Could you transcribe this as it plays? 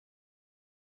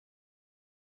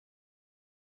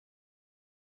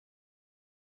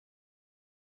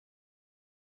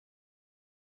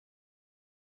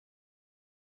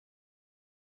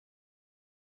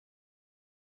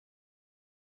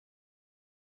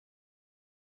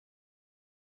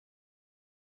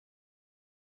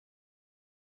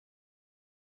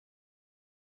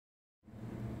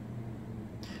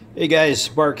Hey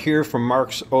guys, Mark here from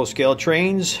Marc's O-Scale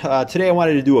Trains. Today I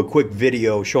wanted to do a quick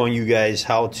video showing you guys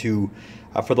how to,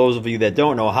 for those of you that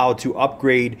don't know, how to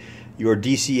upgrade your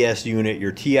DCS unit,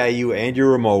 your TIU, and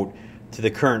your remote to the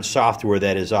current software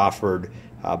that is offered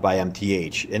by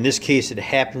MTH. In this case, it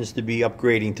happens to be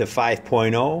upgrading to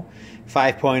 5.0.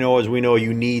 5.0, as we know,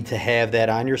 you need to have that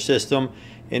on your system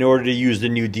in order to use the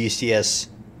new DCS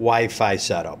Wi-Fi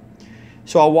setup.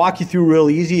 So I'll walk you through real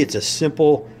easy. It's a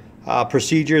simple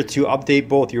procedure to update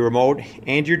both your remote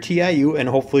and your TIU, and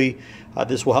hopefully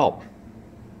this will help.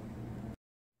 A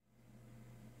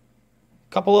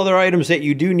couple other items that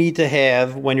you do need to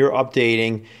have when you're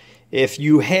updating. If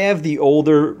you have the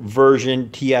older version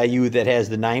TIU that has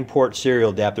the 9-port serial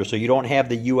adapter, so you don't have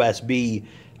the USB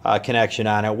connection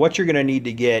on it, what you're going to need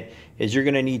to get is you're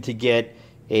going to need to get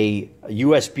a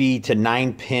USB to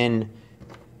 9-pin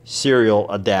serial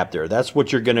adapter. That's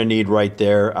what you're going to need right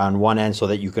there on one end, so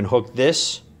that you can hook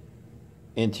this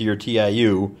into your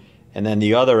TIU, and then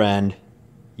the other end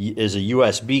is a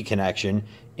USB connection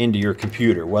into your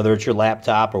computer, whether it's your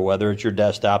laptop or whether it's your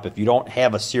desktop. If you don't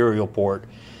have a serial port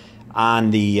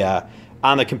on the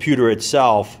computer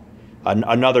itself,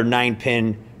 another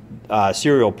 9-pin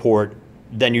serial port,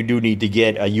 then you do need to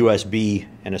get a USB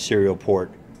and a serial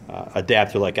port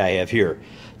adapter like I have here.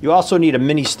 You also need a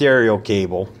mini stereo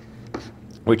cable,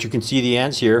 which you can see the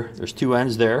ends here. There's two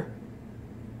ends there.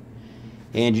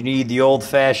 And you need the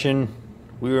old-fashioned,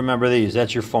 we remember these,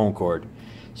 that's your phone cord.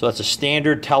 So that's a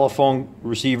standard telephone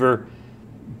receiver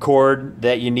cord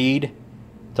that you need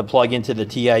to plug into the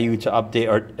TIU to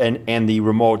update, and the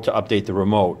remote to update the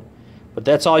remote. But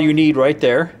that's all you need right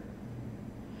there.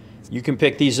 You can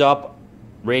pick these up,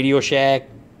 Radio Shack,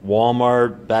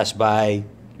 Walmart, Best Buy,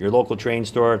 your local train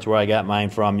store. It's where I got mine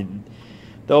from.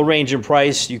 They'll range in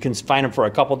price. You can find them for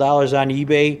a couple dollars on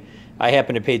eBay. I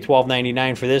happen to pay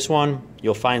 $12.99 for this one.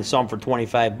 You'll find some for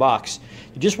 25 bucks.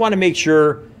 You just want to make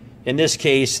sure, in this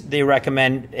case, they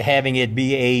recommend having it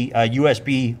be a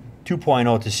USB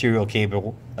 2.0 to serial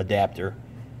cable adapter,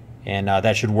 and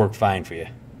that should work fine for you.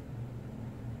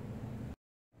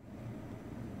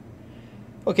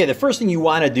 Okay, the first thing you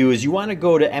want to do is you want to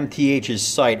go to MTH's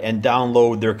site and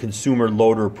download their consumer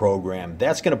loader program.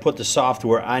 That's going to put the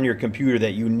software on your computer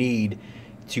that you need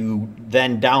to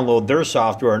then download their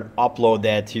software and upload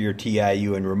that to your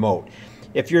TIU and remote.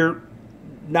 If you're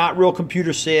not real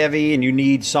computer savvy and you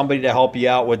need somebody to help you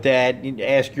out with that,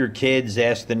 ask your kids,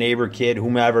 ask the neighbor kid,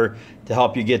 whomever, to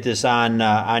help you get this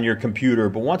on your computer.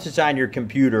 But once it's on your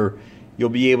computer, you'll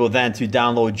be able then to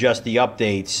download just the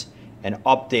updates and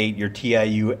update your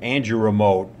TIU and your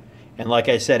remote. And like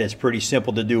I said, it's pretty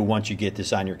simple to do once you get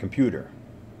this on your computer.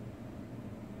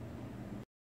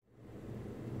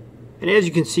 And as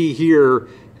you can see here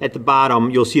at the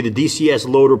bottom, you'll see the DCS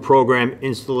loader program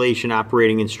installation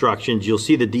operating instructions. You'll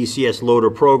see the DCS loader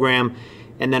program,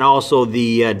 and then also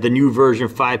the new version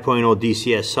 5.0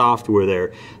 DCS software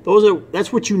there.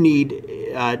 That's what you need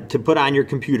to put on your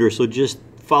computer. So just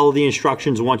follow the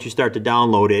instructions once you start to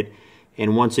download it.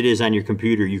 And once it is on your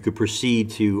computer, you could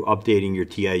proceed to updating your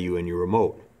TIU and your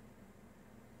remote.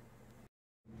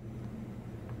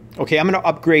 Okay, I'm going to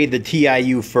upgrade the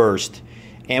TIU first.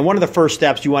 And one of the first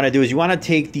steps you want to do is you want to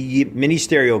take the mini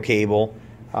stereo cable.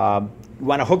 You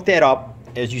want to hook that up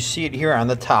as you see it here on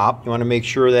the top. You want to make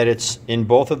sure that it's in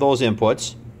both of those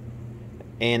inputs.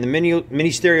 And the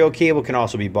mini stereo cable can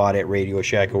also be bought at Radio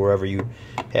Shack or wherever you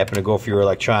happen to go for your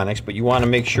electronics. But you want to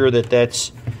make sure that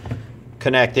that's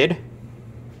connected.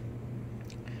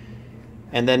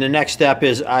 And then the next step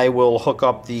is I will hook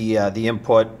up the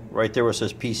input right there where it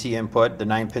says PC input, the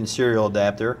 9-pin serial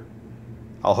adapter.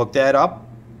 I'll hook that up,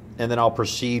 and then I'll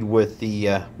proceed with the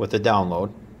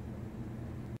download.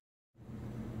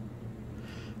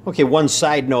 Okay, one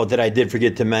side note that I did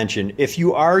forget to mention: if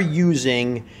you are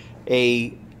using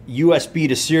a USB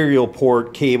to serial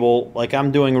port cable like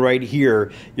I'm doing right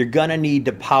here, you're gonna need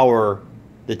to power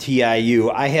the TIU.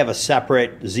 I have a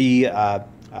separate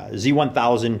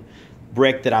Z1000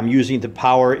 brick that I'm using to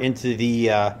power into the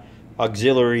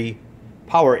auxiliary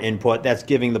power input. That's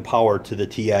giving the power to the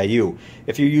TIU.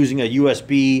 If you're using a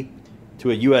USB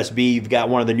to a USB, you've got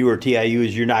one of the newer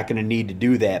TIUs, you're not going to need to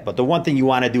do that. But the one thing you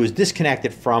want to do is disconnect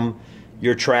it from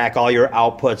your track, all your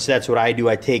outputs. That's what I do.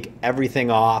 I take everything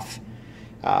off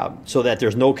so that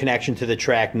there's no connection to the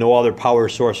track, no other power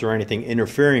source or anything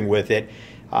interfering with it.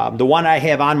 The one I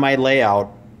have on my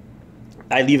layout,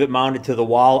 I leave it mounted to the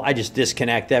wall. I just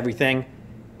disconnect everything,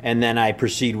 and then I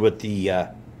proceed with the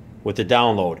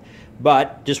download.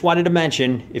 But just wanted to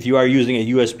mention, if you are using a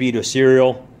USB to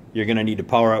serial, you're going to need to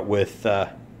power it with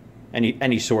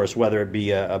any source, whether it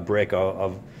be a brick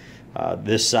of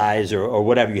this size or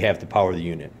whatever you have to power the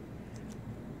unit.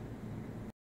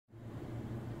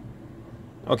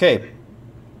 Okay,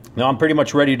 now I'm pretty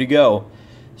much ready to go.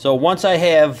 So once I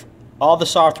have all the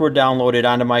software downloaded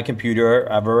onto my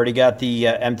computer, I've already got the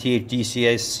MTH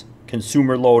DCS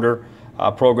consumer loader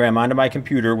program onto my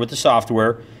computer with the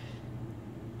software.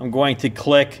 I'm going to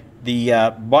click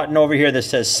the button over here that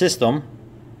says System,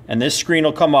 and this screen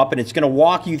will come up and it's going to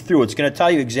walk you through. It's going to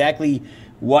tell you exactly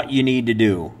what you need to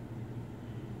do.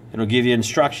 It'll give you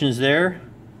instructions there,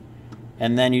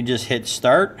 and then you just hit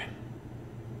Start.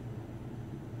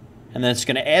 And then it's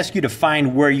going to ask you to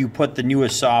find where you put the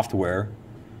newest software.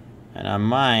 And on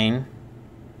mine,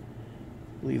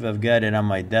 I believe I've got it on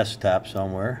my desktop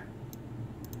somewhere.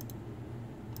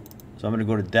 So I'm going to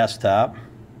go to Desktop.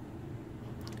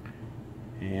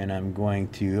 And I'm going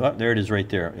to, oh, there it is right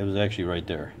there. It was actually right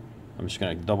there. I'm just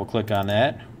going to double click on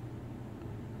that.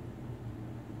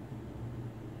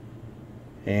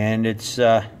 And it's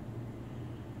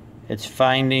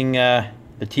finding the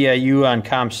TIU on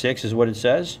COM6 is what it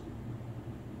says.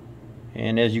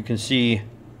 And as you can see,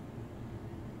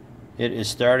 it is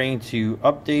starting to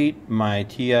update my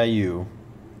TIU.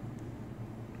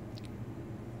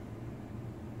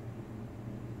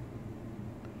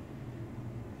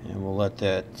 And we'll let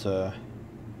that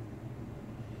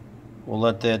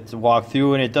walk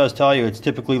through, and it does tell you it's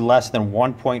typically less than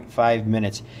 1.5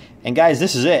 minutes. And guys,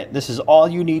 this is it. This is all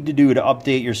you need to do to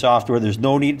update your software. There's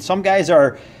no need. Some guys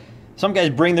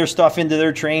bring their stuff into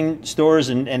their train stores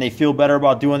and they feel better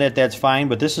about doing that. That's fine,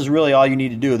 but this is really all you need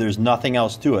to do. There's nothing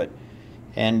else to it.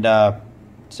 And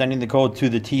sending the code to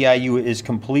the TIU is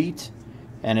complete,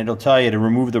 and it'll tell you to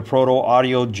remove the proto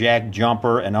audio jack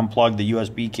jumper and unplug the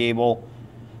USB cable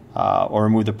or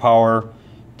remove the power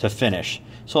to finish.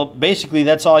 So basically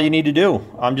that's all you need to do.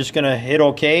 I'm just going to hit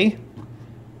OK.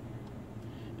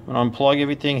 I'm going to unplug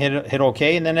everything, hit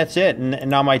OK, and then that's it. And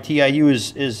now my TIU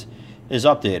is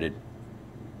updated.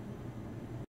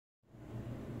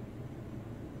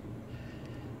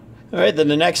 All right, then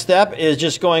the next step is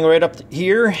just going right up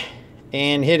here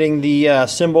and hitting the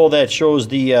symbol that shows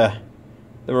the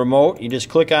remote. You just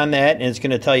click on that, and it's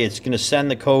going to tell you, it's going to send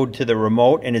the code to the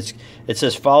remote, and it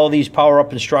says follow these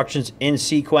power-up instructions in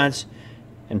sequence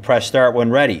and press start when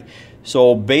ready.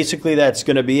 So basically that's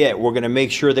going to be it. We're going to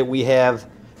make sure that we have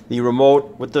the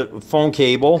remote with the phone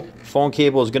cable. The phone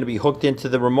cable is going to be hooked into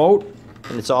the remote,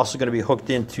 and it's also going to be hooked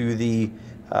into the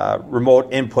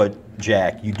remote input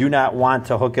jack. You do not want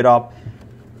to hook it up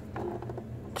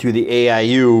to the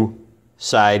AIU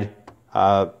side.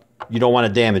 You don't want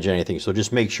to damage anything. So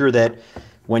just make sure that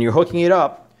when you're hooking it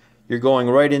up, you're going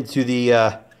right into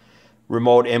the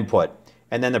remote input.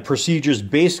 And then the procedure is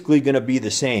basically going to be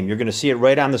the same. You're going to see it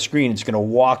right on the screen. It's going to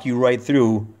walk you right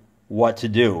through what to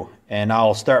do. And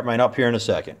I'll start mine up here in a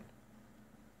second.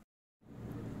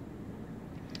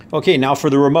 Okay, now for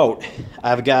the remote.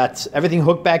 I've got everything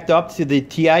hooked back up to the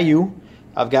TIU.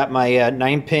 I've got my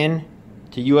 9-pin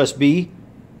to USB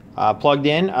plugged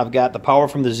in. I've got the power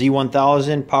from the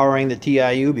Z1000 powering the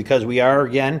TIU, because we are,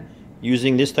 again,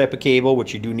 using this type of cable,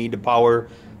 which you do need to power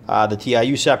the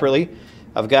TIU separately.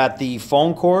 I've got the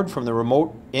phone cord from the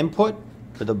remote input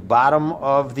to the bottom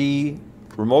of the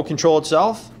remote control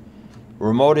itself.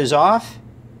 Remote is off,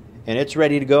 and it's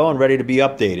ready to go and ready to be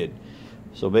updated.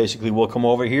 So basically we'll come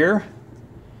over here,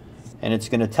 and it's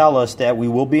going to tell us that we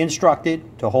will be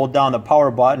instructed to hold down the power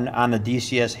button on the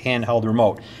DCS handheld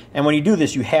remote. And when you do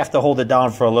this, you have to hold it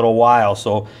down for a little while.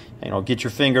 So, you know, get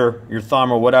your finger, your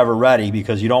thumb, or whatever ready,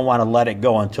 because you don't want to let it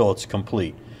go until it's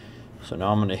complete. So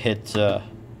now I'm going to hit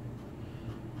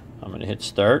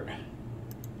start.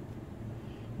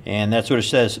 And that's what it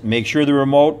says. Make sure the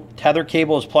remote tether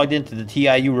cable is plugged into the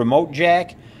TIU remote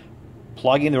jack.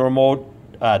 Plugging the remote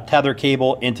tether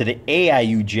cable into the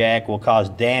AIU jack will cause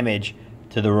damage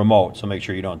to the remote, so make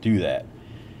sure you don't do that.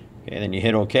 Okay, then you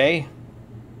hit OK.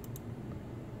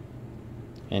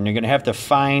 And you're going to have to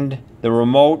find the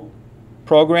remote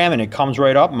program, and it comes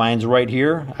right up. Mine's right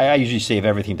here. I usually save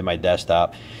everything to my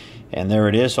desktop. And there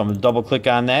it is, so I'm going to double click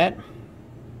on that.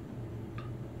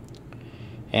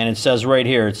 And it says right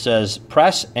here, it says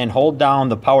press and hold down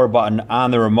the power button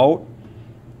on the remote.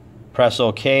 Press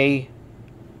OK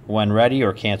when ready,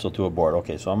 or cancel to abort.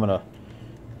 Okay, so I'm gonna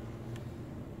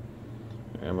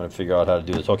figure out how to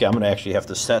do this. Okay, I'm gonna actually have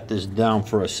to set this down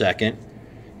for a second.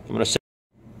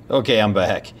 Okay, I'm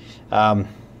back.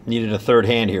 Needed a third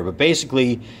hand here, but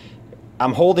basically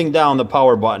I'm holding down the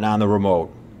power button on the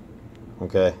remote.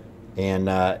 Okay, and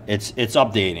it's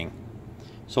updating.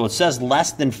 So it says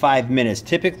less than 5 minutes.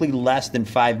 Typically less than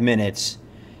 5 minutes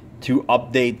to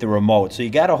update the remote. So you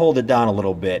got to hold it down a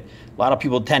little bit. A lot of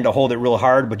people tend to hold it real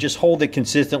hard, but just hold it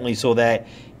consistently so that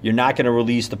you're not going to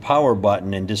release the power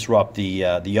button and disrupt the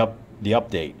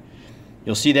update.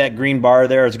 You'll see that green bar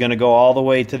there is going to go all the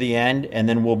way to the end, and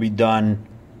then we'll be done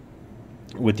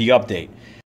with the update.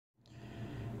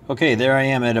 Okay, there I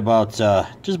am at about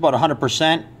just about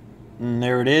 100%, and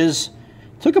there it is.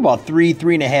 It took about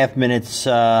 3.5 minutes.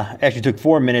 Actually, took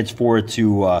 4 minutes for it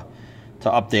to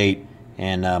update,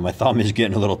 and my thumb is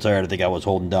getting a little tired. I think I was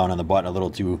holding down on the button a little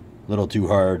too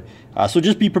hard. So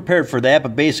just be prepared for that.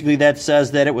 But basically, that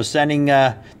says that it was sending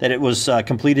that it was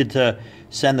completed to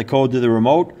send the code to the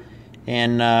remote,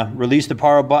 and release the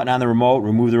power button on the remote,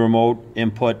 remove the remote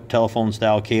input telephone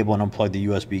style cable, and unplug the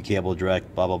USB cable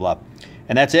direct, blah blah blah.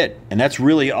 And that's it. And that's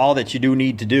really all that you do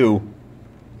need to do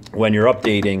when you're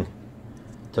updating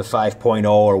to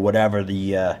 5.0 or whatever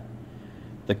the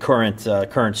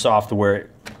current software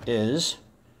is.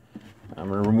 I'm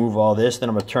going to remove all this, then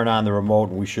I'm going to turn on the remote,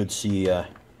 and we should see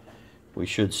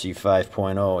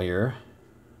 5.0 here.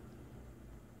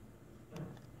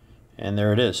 And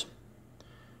there it is.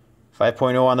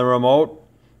 5.0 on the remote.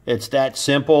 It's that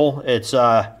simple. It's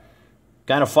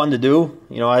kind of fun to do.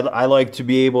 You know, I like to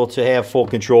be able to have full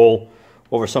control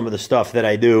over some of the stuff that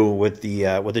I do with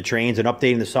the trains and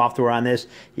updating the software on this.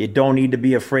 You don't need to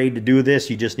be afraid to do this.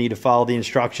 You just need to follow the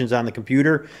instructions on the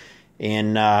computer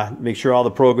and make sure all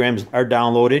the programs are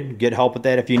downloaded. Get help with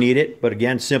that if you need it. But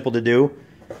again, simple to do.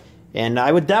 And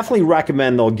I would definitely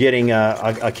recommend, though, getting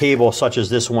a cable such as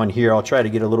this one here. I'll try to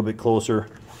get a little bit closer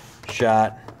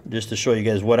shot just to show you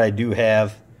guys what I do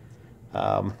have.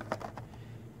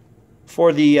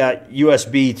 For the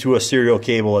USB to a serial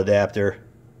cable adapter,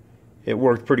 it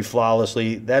worked pretty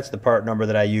flawlessly. That's the part number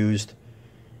that I used,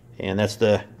 and that's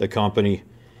the company.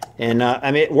 And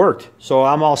I mean, it worked. So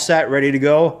I'm all set, ready to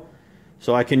go.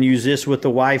 So I can use this with the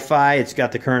Wi-Fi. It's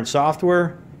got the current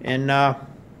software, and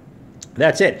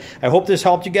that's it. I hope this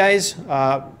helped you guys.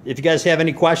 If you guys have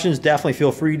any questions, definitely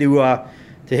feel free to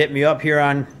hit me up here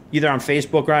on either on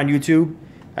Facebook or on YouTube.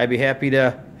 I'd be happy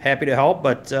to help.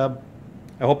 But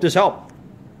I hope this helped.